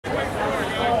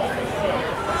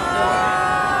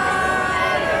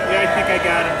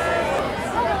got him.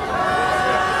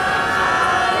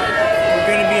 We're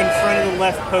going to be in front of the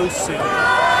left post soon.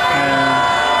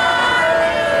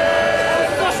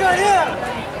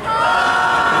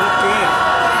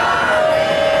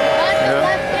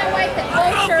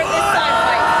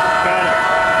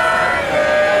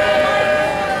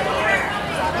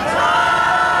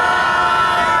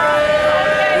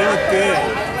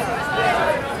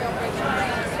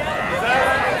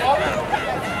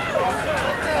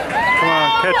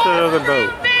 Catch that other boat.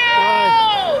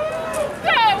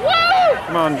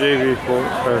 Come on, JV 4,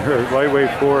 or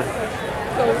lightweight 4.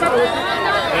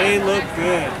 They look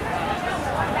good.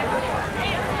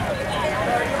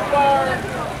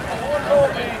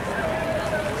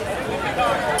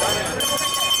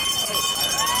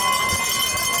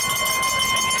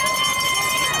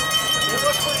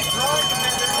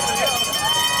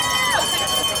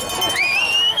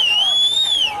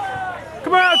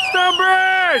 Come on,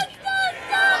 Stotesbury!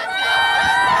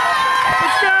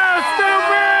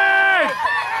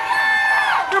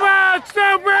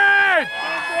 Stotesbury!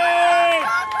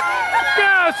 Let's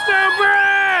go,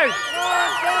 Stotesbury!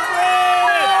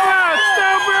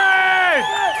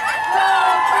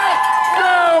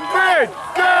 Stonebridge!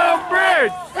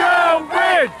 Stonebridge!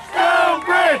 Stonebridge!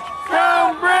 Stonebridge!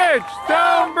 Stonebridge! Stonebridge!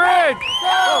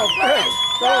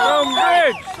 Stonebridge!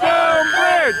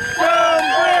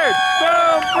 Stonebridge!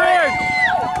 Stonebridge!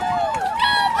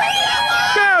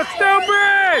 Stonebridge! Stonebridge! Go,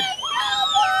 Stotesbury!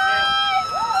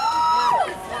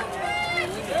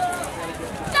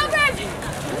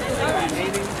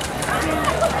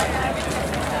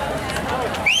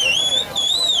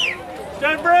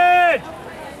 Stotesbury!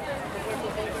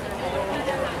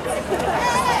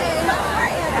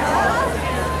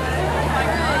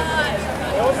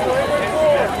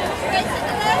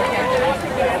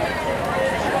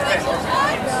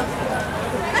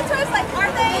 That's why I was like,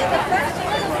 are they the first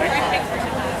one?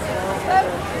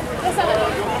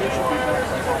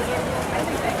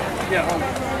 Yeah.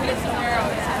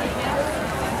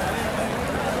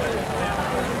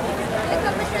 Look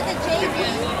over for the JV.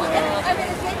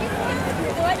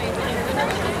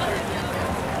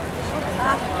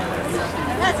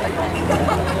 That's funny.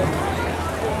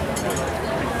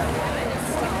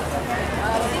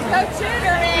 Coach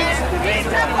Shooter, man. He's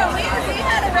tough one. We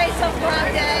had a race on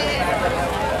Friday.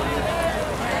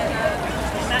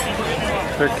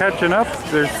 They're catching up.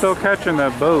 They're still catching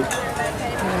that boat.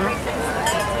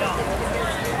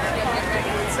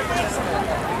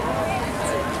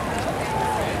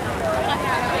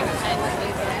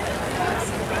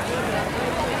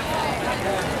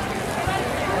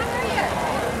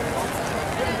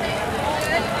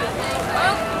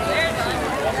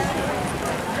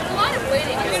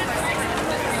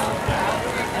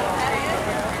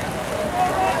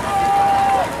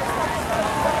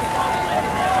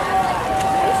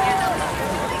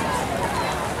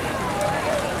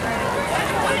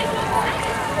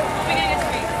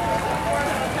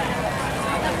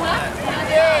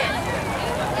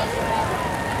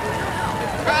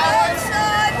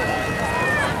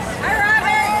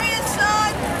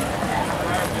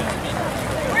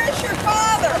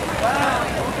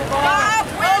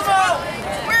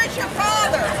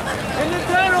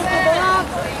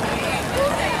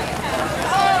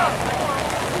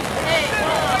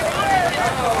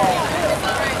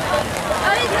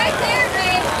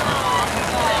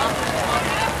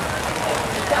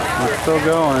 We're still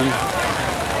going.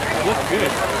 Look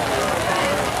good.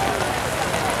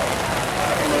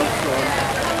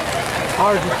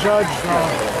 Hard to judge though.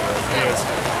 Yes.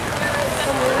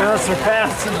 Gonna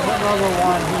surpass another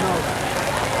one, who knows?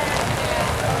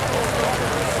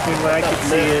 What I could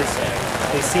see is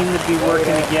they seem to be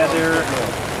working together.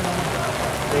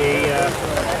 They,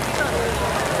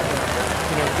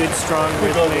 good, strong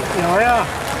rhythmic. Oh yeah.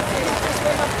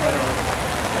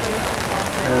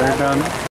 They're done.